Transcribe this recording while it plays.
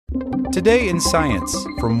Today in Science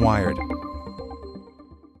from Wired.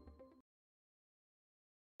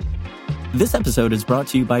 This episode is brought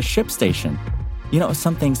to you by ShipStation. You know,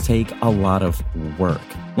 some things take a lot of work,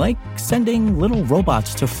 like sending little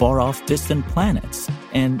robots to far-off distant planets.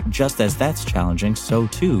 And just as that's challenging, so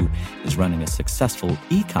too is running a successful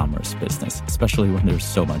e-commerce business, especially when there's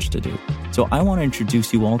so much to do. So I want to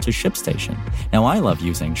introduce you all to ShipStation. Now, I love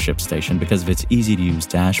using ShipStation because of its easy-to-use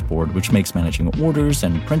dashboard, which makes managing orders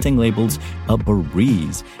and printing labels a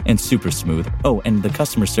breeze and super smooth. Oh, and the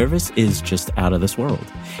customer service is just out of this world.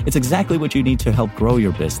 It's exactly what you need to help grow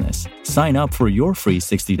your business. Sign up for your free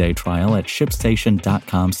 60-day trial at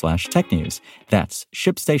shipstation.com/technews. That's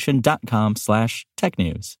shipstation.com/technews.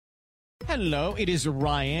 Hello, it is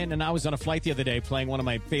Ryan, and I was on a flight the other day playing one of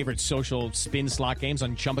my favorite social spin slot games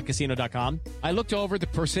on ChumbaCasino.com. I looked over at the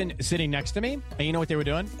person sitting next to me, and you know what they were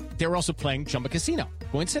doing? They were also playing Chumba Casino.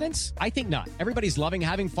 Coincidence? I think not. Everybody's loving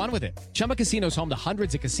having fun with it. Chumba Casino is home to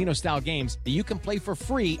hundreds of casino-style games that you can play for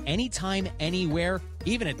free anytime, anywhere,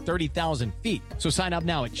 even at 30,000 feet. So sign up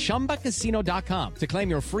now at ChumbaCasino.com to claim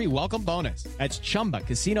your free welcome bonus. That's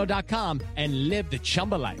ChumbaCasino.com and live the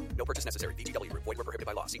Chumba life. No purchase necessary. VGW. Void where prohibited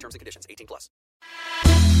by law. See terms and conditions. 18+.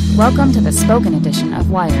 Welcome to the spoken edition of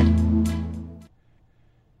Wired.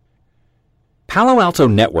 Palo Alto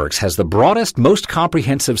Networks has the broadest, most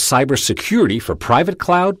comprehensive cybersecurity for private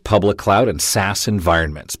cloud, public cloud, and SaaS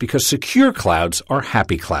environments because secure clouds are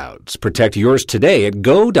happy clouds. Protect yours today at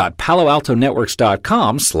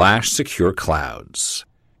go.paloaltonetworks.com/secure clouds.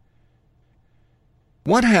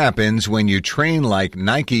 What happens when you train like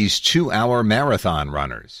Nike's 2-hour marathon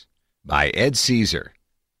runners? By Ed Caesar.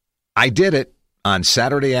 I did it on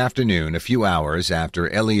Saturday afternoon, a few hours after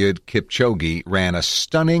Eliud Kipchoge ran a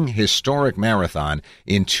stunning historic marathon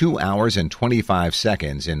in 2 hours and 25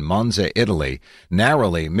 seconds in Monza, Italy,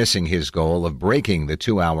 narrowly missing his goal of breaking the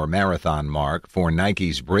 2-hour marathon mark for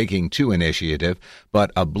Nike's Breaking 2 initiative,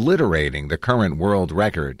 but obliterating the current world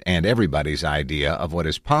record and everybody's idea of what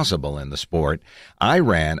is possible in the sport. I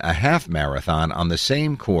ran a half marathon on the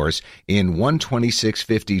same course in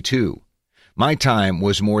 1:26:52. My time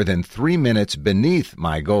was more than 3 minutes beneath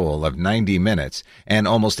my goal of 90 minutes and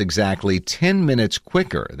almost exactly 10 minutes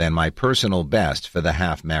quicker than my personal best for the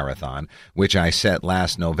half marathon, which I set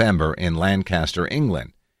last November in Lancaster,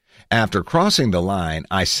 England. After crossing the line,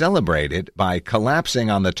 I celebrated by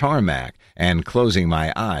collapsing on the tarmac and closing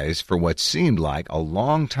my eyes for what seemed like a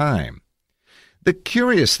long time. The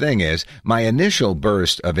curious thing is, my initial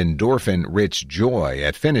burst of endorphin-rich joy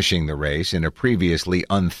at finishing the race in a previously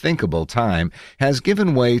unthinkable time has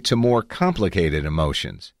given way to more complicated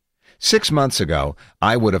emotions. 6 months ago,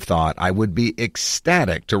 I would have thought I would be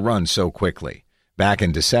ecstatic to run so quickly. Back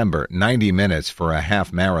in December, 90 minutes for a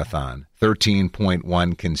half marathon,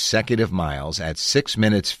 13.1 consecutive miles at 6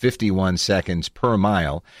 minutes 51 seconds per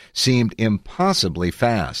mile seemed impossibly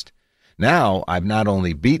fast. Now, I've not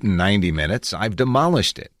only beaten 90 minutes, I've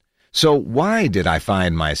demolished it. So why did I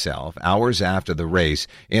find myself, hours after the race,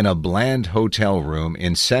 in a bland hotel room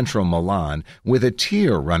in central Milan with a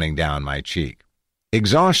tear running down my cheek?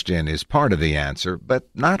 Exhaustion is part of the answer, but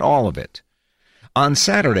not all of it. On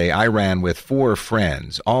Saturday, I ran with 4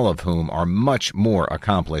 friends, all of whom are much more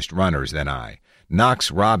accomplished runners than I.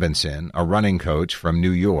 Knox Robinson, a running coach from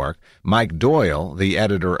New York, Mike Doyle, the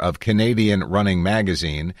editor of Canadian Running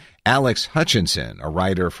Magazine, Alex Hutchinson, a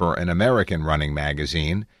writer for an American running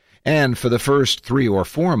magazine, and for the first 3 or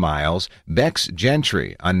 4 miles, Bex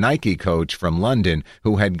Gentry, a Nike coach from London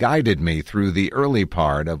who had guided me through the early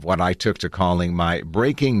part of what I took to calling my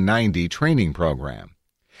Breaking 90 training program.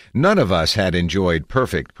 None of us had enjoyed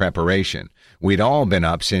perfect preparation. We'd all been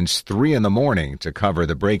up since 3 a.m. to cover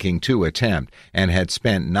the Breaking 2 attempt and had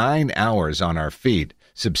spent 9 hours on our feet,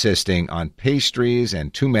 subsisting on pastries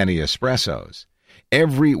and too many espressos.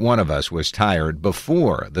 Every one of us was tired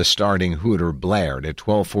before the starting hooter blared at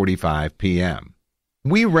 12:45 p.m.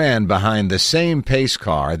 We ran behind the same pace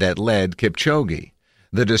car that led Kipchoge.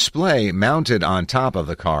 The display mounted on top of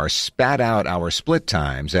the car spat out our split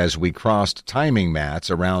times as we crossed timing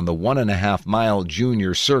mats around the 1.5-mile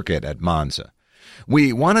junior circuit at Monza.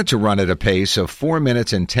 We wanted to run at a pace of 4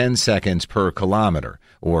 minutes and 10 seconds per kilometer,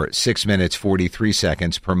 or 6 minutes 43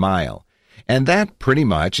 seconds per mile. And that pretty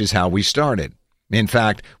much is how we started. In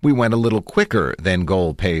fact, we went a little quicker than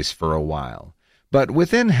goal pace for a while. But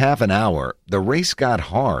within half an hour, the race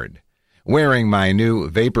got hard. Wearing my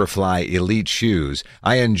new Vaporfly Elite shoes,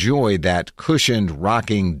 I enjoyed that cushioned,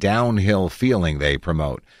 rocking downhill feeling they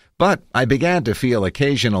promote, but I began to feel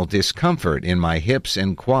occasional discomfort in my hips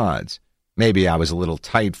and quads. Maybe I was a little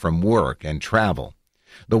tight from work and travel.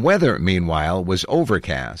 The weather, meanwhile, was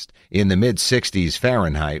overcast, in the mid-60s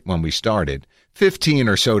Fahrenheit when we started, 15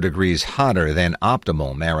 or so degrees hotter than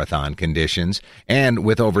optimal marathon conditions, and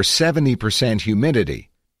with over 70% humidity.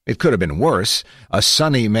 It could have been worse. A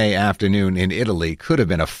sunny May afternoon in Italy could have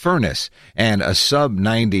been a furnace, and a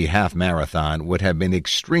sub-90 half marathon would have been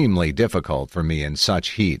extremely difficult for me in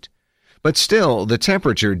such heat. But still, the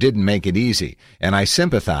temperature didn't make it easy, and I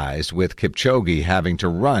sympathized with Kipchoge having to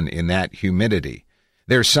run in that humidity.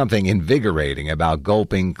 There's something invigorating about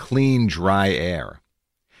gulping clean, dry air.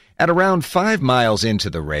 At around 5 miles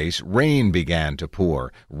into the race, rain began to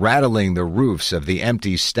pour, rattling the roofs of the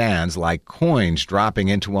empty stands like coins dropping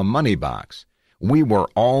into a money box. We were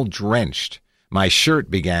all drenched. My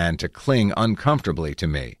shirt began to cling uncomfortably to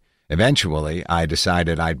me. Eventually, I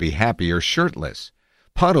decided I'd be happier shirtless.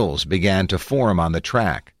 Puddles began to form on the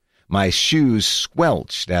track. My shoes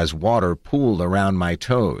squelched as water pooled around my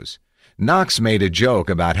toes. Knox made a joke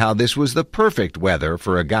about how this was the perfect weather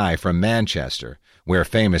for a guy from Manchester, where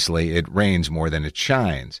famously it rains more than it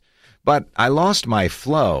shines. But I lost my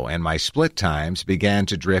flow, and my split times began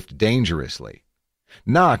to drift dangerously.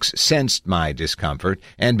 Knox sensed my discomfort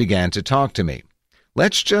and began to talk to me.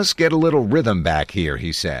 "Let's just get a little rhythm back here,"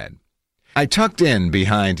 he said. I tucked in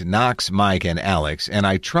behind Knox, Mike, and Alex, and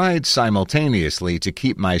I tried simultaneously to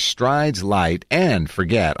keep my strides light and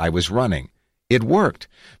forget I was running. It worked.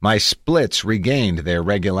 My splits regained their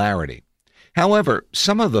regularity. However,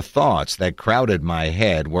 some of the thoughts that crowded my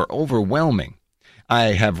head were overwhelming.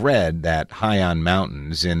 I have read that high on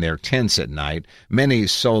mountains, in their tents at night, many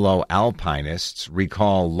solo alpinists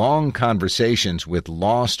recall long conversations with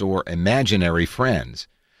lost or imaginary friends.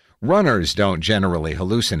 Runners don't generally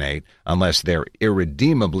hallucinate unless they're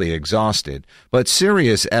irredeemably exhausted, but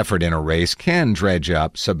serious effort in a race can dredge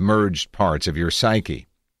up submerged parts of your psyche.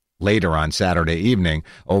 Later on Saturday evening,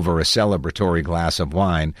 over a celebratory glass of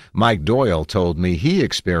wine, Mike Doyle told me he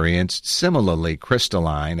experienced similarly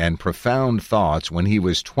crystalline and profound thoughts when he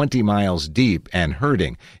was 20 miles deep and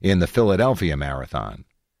hurting in the Philadelphia Marathon.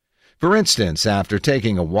 For instance, after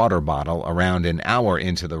taking a water bottle around an hour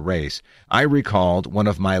into the race, I recalled one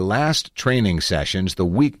of my last training sessions the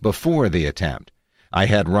week before the attempt. I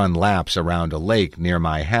had run laps around a lake near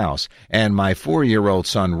my house, and my 4-year-old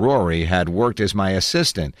son Rory had worked as my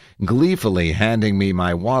assistant, gleefully handing me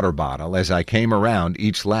my water bottle as I came around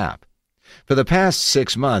each lap. For the past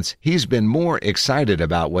 6 months, he's been more excited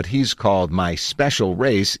about what he's called my special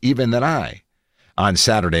race even than I. On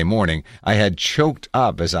Saturday morning, I had choked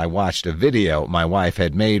up as I watched a video my wife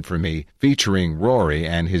had made for me featuring Rory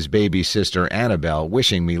and his baby sister Annabelle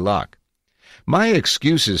wishing me luck. My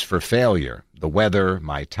excuses for failure, the weather,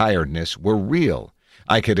 my tiredness, were real.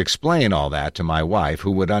 I could explain all that to my wife,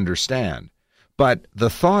 who would understand. But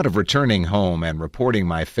the thought of returning home and reporting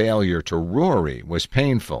my failure to Rory was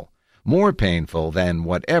painful, more painful than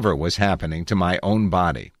whatever was happening to my own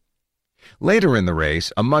body. Later in the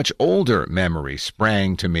race, a much older memory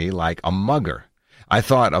sprang to me like a mugger. I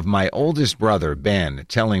thought of my oldest brother, Ben,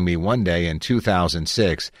 telling me one day in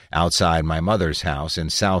 2006, outside my mother's house in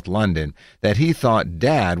South London, that he thought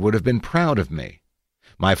Dad would have been proud of me.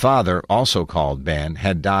 My father, also called Ben,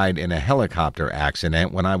 had died in a helicopter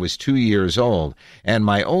accident when I was 2 years old, and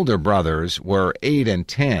my older brothers were 8 and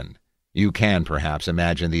 10. You can perhaps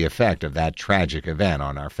imagine the effect of that tragic event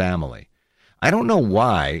on our family. I don't know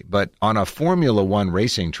why, but on a Formula One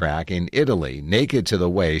racing track in Italy, naked to the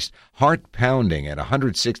waist, heart pounding at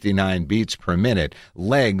 169 beats per minute,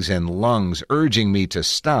 legs and lungs urging me to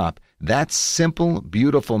stop, that simple,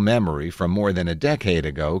 beautiful memory from more than a decade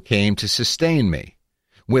ago came to sustain me.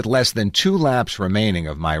 With less than 2 laps remaining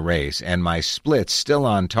of my race and my splits still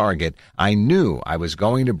on target, I knew I was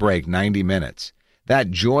going to break 90 minutes.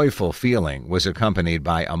 That joyful feeling was accompanied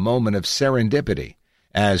by a moment of serendipity.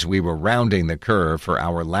 As we were rounding the curve for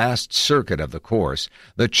our last circuit of the course,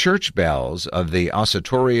 the church bells of the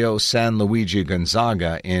Osatorio San Luigi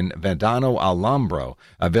Gonzaga in Vedano al Lambro,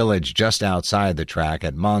 a village just outside the track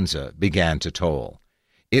at Monza, began to toll.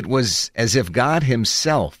 It was as if God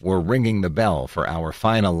himself were ringing the bell for our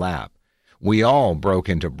final lap. We all broke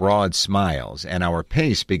into broad smiles, and our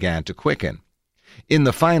pace began to quicken. In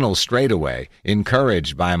the final straightaway,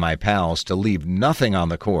 encouraged by my pals to leave nothing on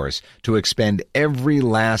the course, to expend every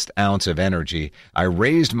last ounce of energy, I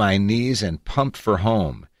raised my knees and pumped for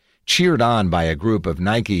home. Cheered on by a group of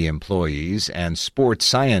Nike employees and sports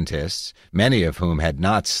scientists, many of whom had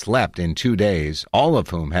not slept in 2 days, all of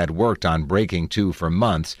whom had worked on Breaking 2 for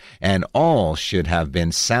months, and all should have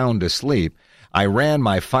been sound asleep, I ran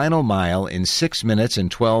my final mile in 6 minutes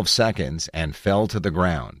and 12 seconds and fell to the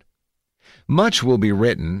ground. Much will be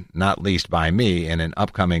written, not least by me in an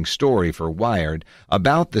upcoming story for Wired,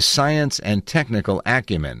 about the science and technical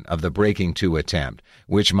acumen of the Breaking 2 attempt,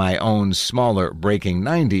 which my own smaller Breaking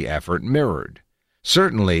 90 effort mirrored.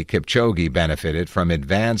 Certainly, Kipchoge benefited from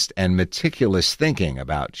advanced and meticulous thinking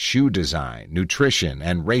about shoe design, nutrition,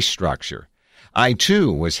 and race structure. I,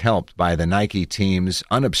 too, was helped by the Nike team's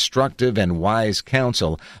unobstructive and wise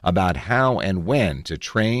counsel about how and when to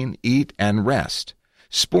train, eat, and rest.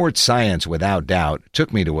 Sports science, without doubt,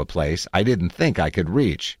 took me to a place I didn't think I could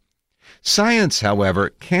reach. Science, however,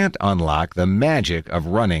 can't unlock the magic of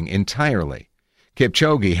running entirely.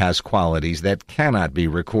 Kipchoge has qualities that cannot be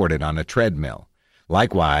recorded on a treadmill.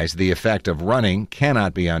 Likewise, the effect of running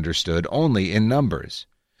cannot be understood only in numbers.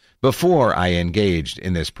 Before I engaged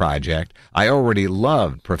in this project, I already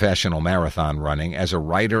loved professional marathon running as a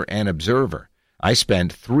writer and observer. I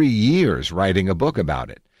spent 3 years writing a book about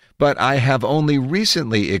it, but I have only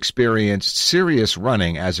recently experienced serious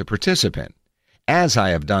running as a participant. As I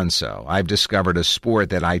have done so, I've discovered a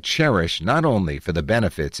sport that I cherish not only for the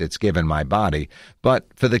benefits it's given my body, but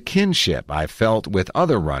for the kinship I've felt with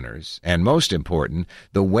other runners, and most important,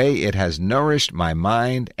 the way it has nourished my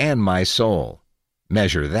mind and my soul.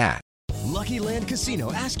 Measure that. Lucky Land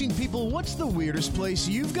Casino, asking people, what's the weirdest place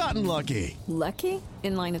you've gotten lucky? Lucky?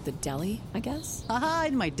 In line at the deli, I guess? Aha,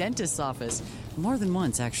 in my dentist's office. More than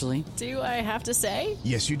once, actually. Do I have to say?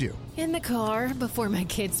 Yes, you do. In the car before my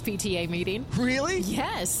kids' PTA meeting. Really?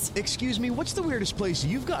 Yes. Excuse me, what's the weirdest place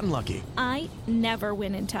you've gotten lucky? I never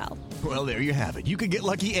win and tell. Well, there you have it. You can get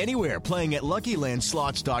lucky anywhere, playing at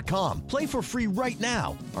LuckyLandSlots.com. Play for free right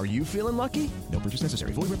now. Are you feeling lucky? No purchase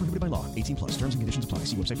necessary. Void where prohibited by law. 18+. Terms and conditions apply.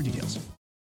 See website for details.